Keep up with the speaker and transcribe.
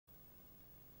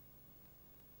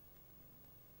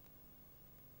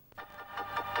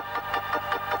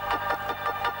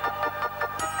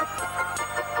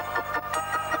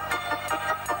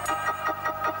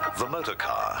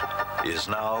is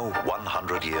now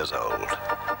 100 years old.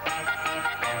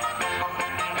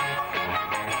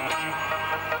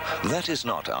 That is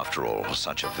not, after all,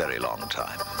 such a very long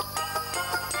time.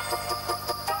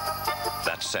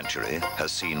 That century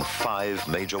has seen 5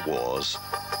 major wars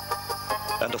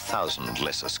and 1,000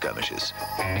 lesser skirmishes.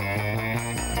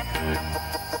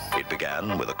 It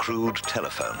began with a crude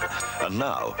telephone, and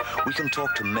now we can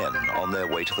talk to men on their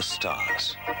way to the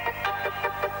stars.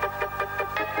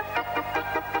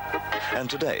 And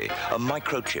today, a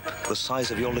microchip the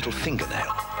size of your little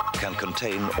fingernail can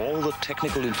contain all the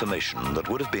technical information that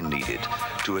would have been needed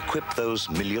to equip those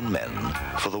million men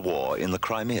for the war in the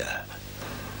Crimea.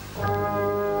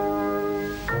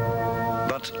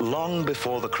 But long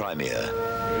before the Crimea,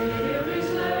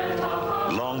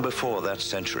 long before that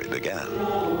century began,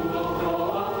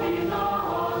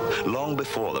 long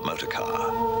before the motor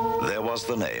car, there was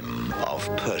the name of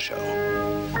Peugeot.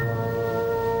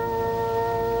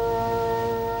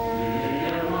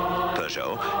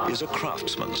 Peugeot is a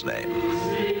craftsman's name.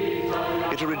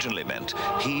 It originally meant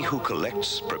he who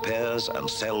collects, prepares, and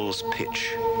sells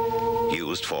pitch,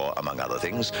 used for, among other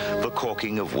things, the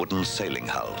caulking of wooden sailing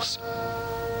hulls.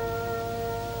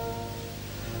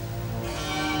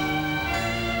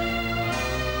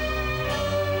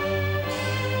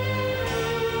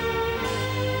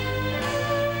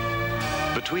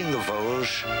 Between the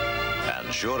Vosges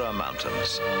and Jura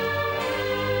mountains,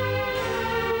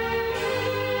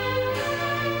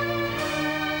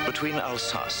 between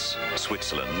Alsace,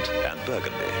 Switzerland, and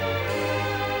Burgundy,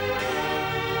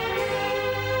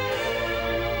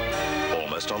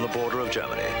 almost on the border of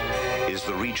Germany, is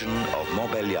the region of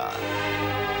Montbéliard,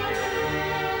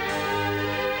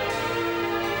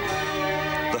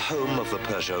 the home of the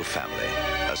Peugeot family,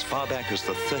 as far back as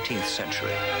the 13th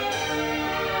century.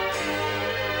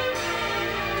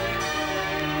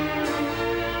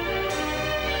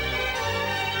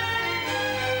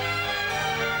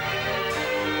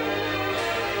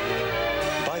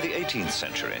 In the 18th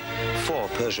century, 4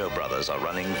 Peugeot brothers are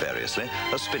running variously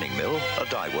a spinning mill, a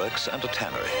dye works, and a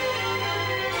tannery.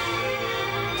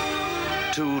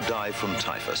 2 died from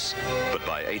typhus, but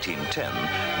by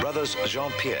 1810, brothers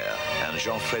Jean-Pierre and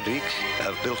Jean-Frédéric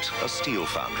have built a steel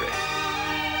foundry.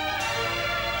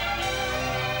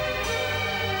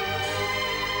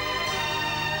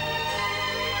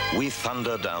 We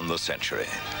thunder down the century.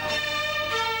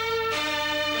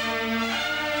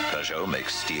 Peugeot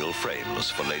makes steel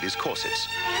frames for ladies' corsets,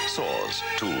 saws,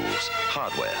 tools,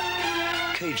 hardware,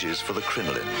 cages for the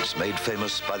crinolines made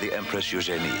famous by the Empress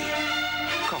Eugénie,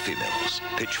 coffee mills,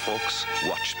 pitchforks,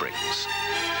 watch springs.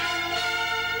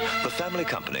 The family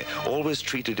company always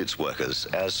treated its workers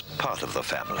as part of the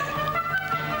family.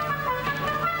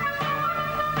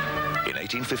 In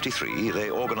 1853, they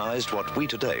organized what we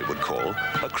today would call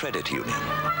a credit union.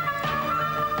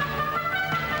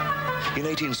 In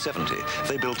 1870,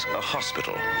 they built a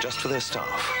hospital just for their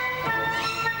staff.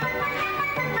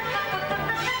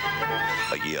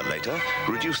 A year later,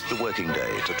 reduced the working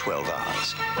day to 12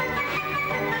 hours.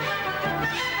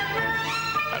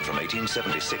 And from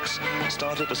 1876,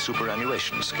 started a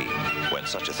superannuation scheme when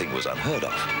such a thing was unheard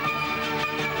of.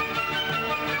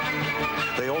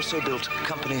 They also built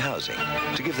company housing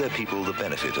to give their people the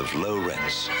benefit of low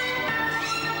rents.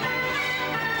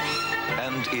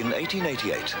 And in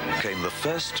 1888 came the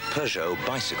first Peugeot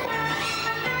bicycle.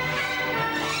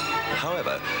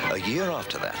 However, a year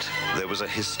after that, there was a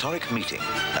historic meeting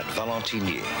at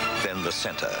Valentinier, then the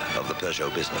center of the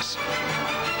Peugeot business.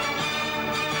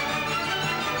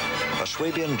 A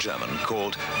Swabian German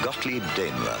called Gottlieb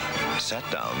Daimler sat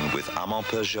down with Armand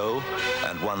Peugeot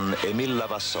and one Émile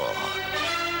Levasseur,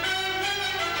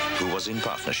 who was in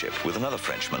partnership with another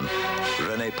Frenchman,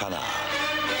 René Panard.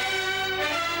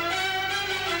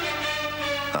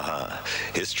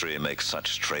 History makes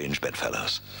such strange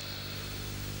bedfellows.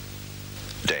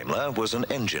 Daimler was an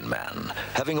engine man,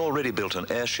 having already built an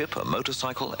airship, a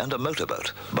motorcycle, and a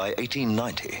motorboat by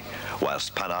 1890,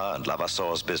 whilst Panard and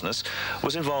Lavasseur's business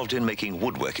was involved in making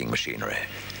woodworking machinery.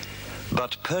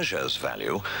 But Peugeot's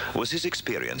value was his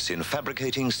experience in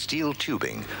fabricating steel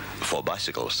tubing for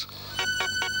bicycles.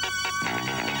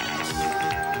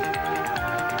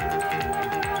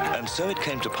 And so it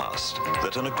came to pass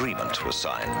that an agreement was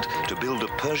signed to build a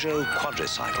Peugeot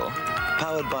quadricycle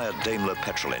powered by a Daimler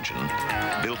petrol engine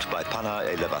built by Panard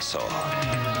et Levasseur.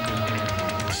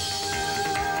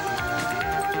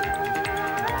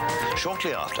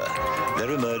 Shortly after,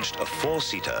 there emerged a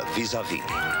 4-seater vis-a-vis,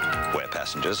 where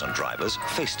passengers and drivers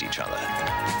faced each other,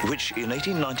 which in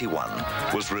 1891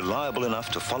 was reliable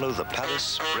enough to follow the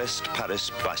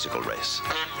Paris-Brest-Paris bicycle race,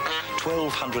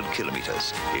 1,200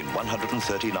 kilometers in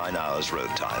 139 hours road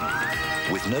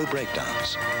time, with no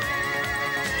breakdowns.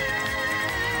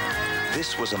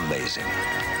 This was amazing.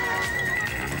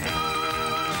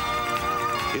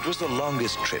 It was the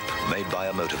longest trip made by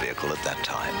a motor vehicle at that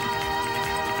time.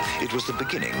 It was the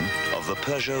beginning of the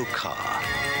Peugeot car,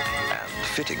 and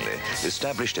fittingly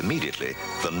established immediately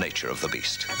the nature of the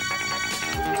beast.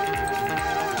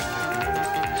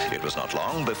 It was not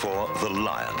long before the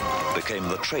Lion became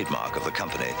the trademark of the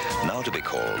company, now to be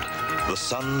called the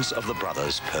Sons of the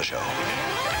Brothers Peugeot.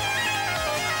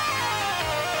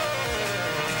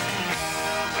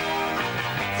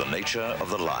 The nature of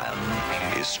the Lion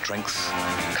is strength,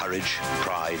 courage,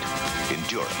 pride,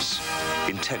 endurance,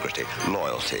 integrity,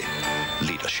 loyalty,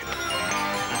 leadership.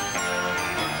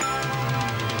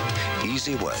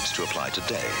 Easy words to apply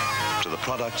today to the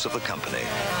products of the company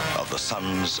of the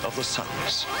Sons of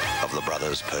the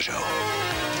Brothers Peugeot.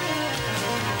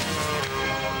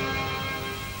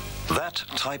 That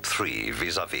Type 3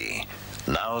 vis-a-vis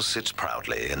now sits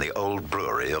proudly in the old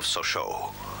brewery of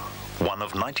Sochaux, one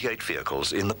of 98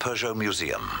 vehicles in the Peugeot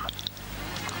Museum.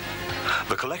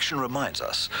 The collection reminds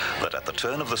us that at the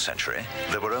turn of the century,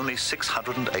 there were only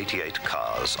 688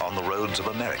 cars on the roads of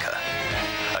America,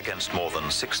 against more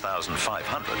than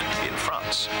 6,500 in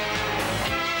France.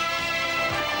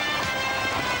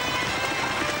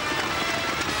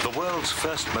 The world's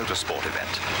first motorsport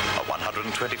event, a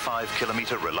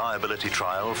 125-kilometer reliability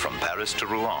trial from Paris to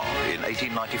Rouen in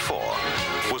 1894,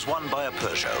 was won by a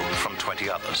Peugeot from 20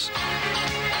 others.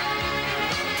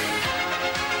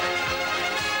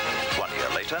 1 year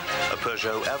later, a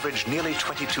Peugeot averaged nearly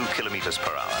 22 kilometers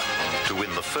per hour to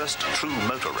win the first true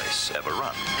motor race ever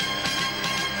run,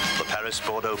 the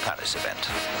Paris-Bordeaux-Paris event.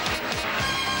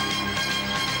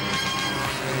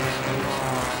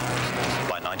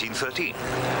 By 1913,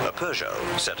 a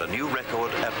Peugeot set a new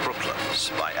record at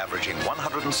Brooklands by averaging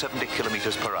 170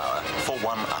 kilometers per hour for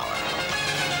 1 hour.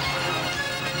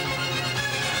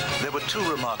 There were two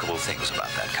remarkable things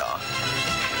about that car.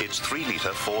 Its 3-liter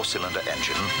 4-cylinder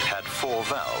engine had 4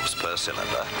 valves per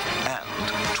cylinder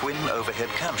and twin overhead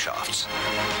camshafts.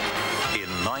 In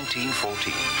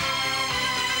 1914,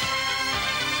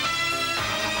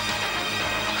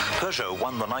 Peugeot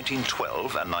won the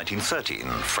 1912 and 1913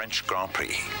 French Grand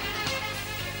Prix.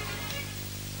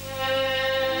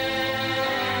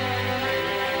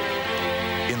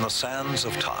 In the sands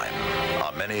of time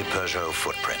are many Peugeot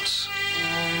footprints.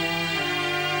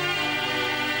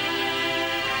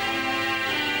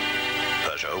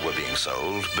 Peugeot were being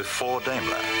sold before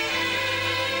Daimler,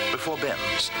 before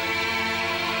Benz,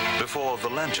 before the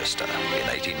Lanchester in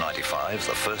 1895,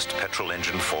 the first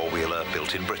petrol-engine four-wheeler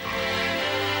built in Britain.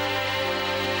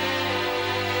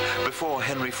 Before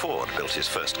Henry Ford built his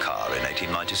first car in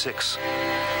 1896,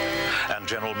 and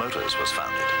General Motors was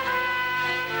founded.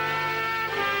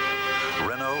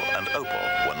 Renault and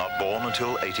Opel were not born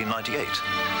until 1898.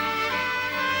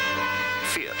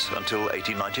 Fiat until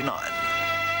 1899.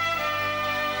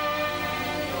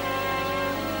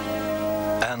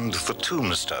 And the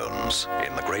tombstones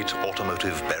in the great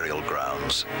automotive burial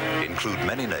grounds include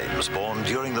many names born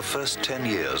during the first 10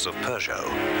 years of Peugeot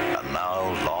and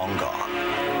now long gone.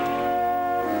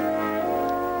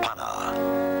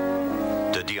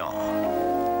 Panhard, de Dion,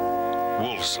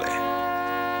 Wolseley,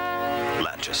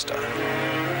 Lanchester,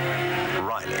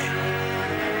 Riley,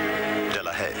 De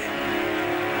La Haye,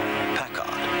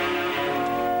 Packard,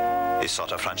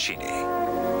 Isotta Francini,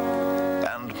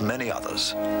 and many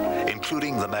others,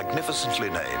 including the magnificently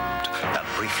named and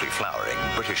briefly flowering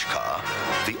British car,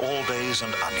 the All Days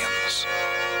and Onions.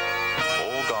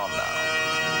 All gone now.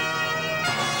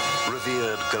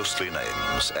 Revered ghostly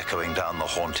names echoing down the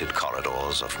haunted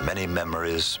corridors of many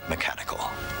memories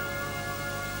mechanical.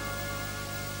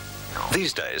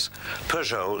 These days,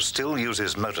 Peugeot still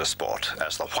uses motorsport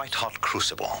as the white-hot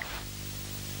crucible.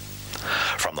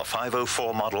 From the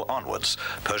 504 model onwards,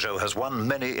 Peugeot has won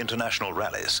many international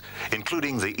rallies,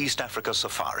 including the East Africa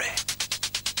Safari.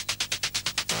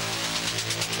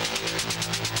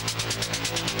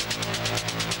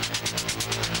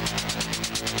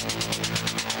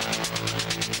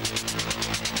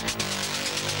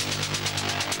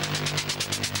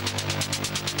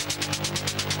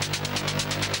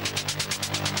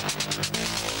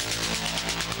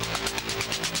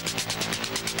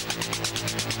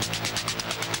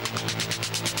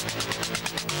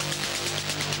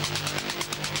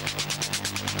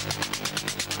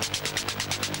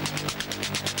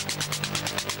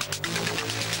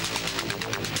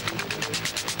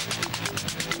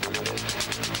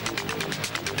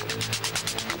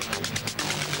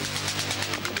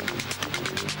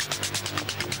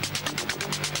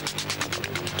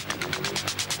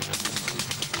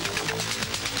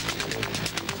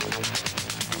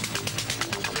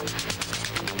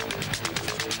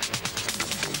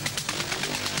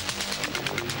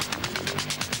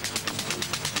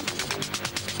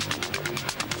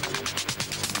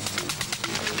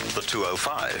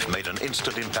 05 made an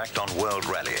instant impact on world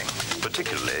rallying,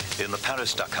 particularly in the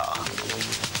Paris-Dakar.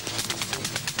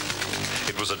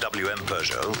 It was a WM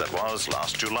Peugeot that was,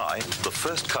 last July, the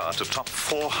first car to top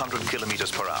 400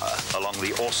 kilometers per hour along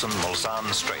the awesome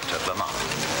Mulsanne Strait at Le Mans.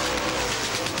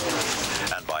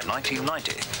 And by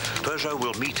 1990, Peugeot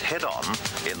will meet head-on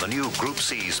in the new Group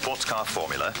C sports car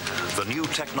formula the new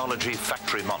technology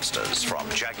factory monsters from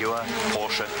Jaguar,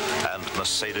 Porsche and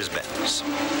Mercedes-Benz.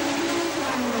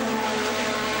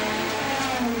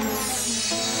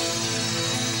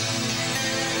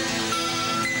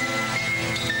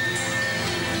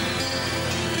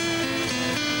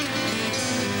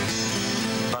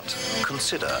 But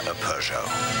consider a Peugeot.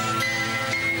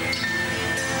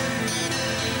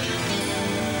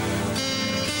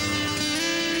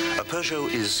 Peugeot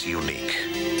is unique.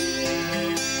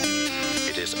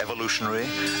 It is evolutionary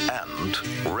and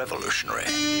revolutionary.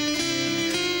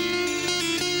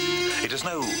 It is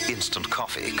no instant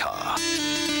coffee car.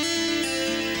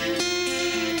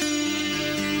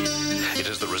 It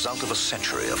is the result of a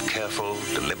century of careful,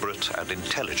 deliberate and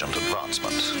intelligent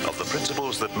advancement of the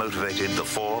principles that motivated the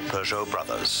four Peugeot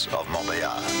brothers of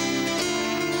Montbéliard.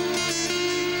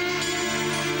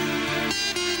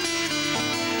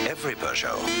 Every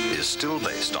Peugeot is still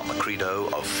based on the credo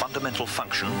of fundamental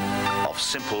function, of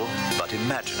simple but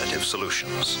imaginative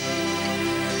solutions.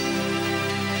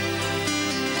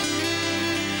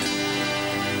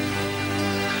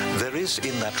 There is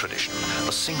in that tradition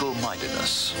a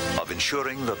single-mindedness of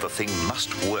ensuring that the thing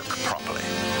must work properly,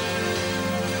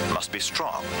 must be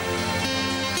strong,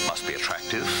 must be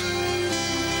attractive,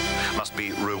 must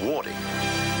be rewarding,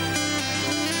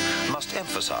 must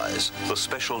emphasize the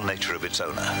special nature of its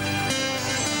owner.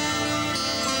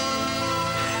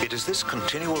 It is this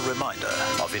continual reminder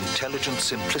of intelligent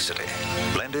simplicity,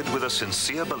 blended with a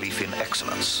sincere belief in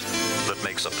excellence, that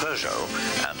makes a Peugeot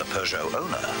and a Peugeot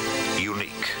owner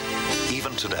unique,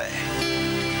 even today.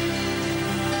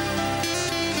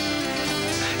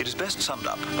 It is best summed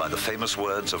up by the famous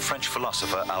words of French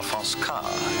philosopher Alphonse Karr,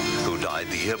 who died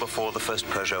the year before the first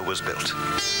Peugeot was built.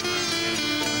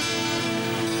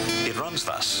 It runs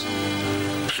thus: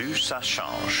 plus ça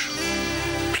change,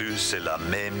 plus c'est la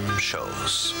même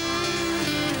chose.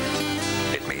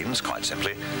 It means, quite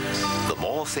simply, the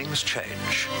more things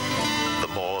change, the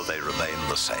more they remain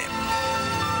the same.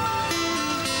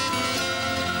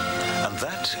 And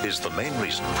that is the main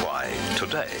reason why,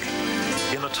 today,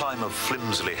 in a time of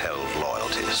flimsily held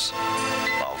loyalties,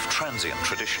 of transient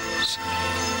traditions,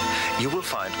 you will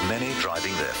find many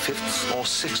driving their fifth or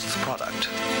sixth product,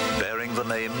 bearing the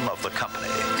name of the company,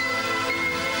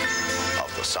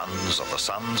 of the sons of the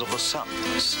sons of the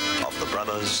sons of the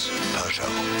brothers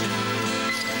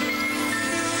Peugeot.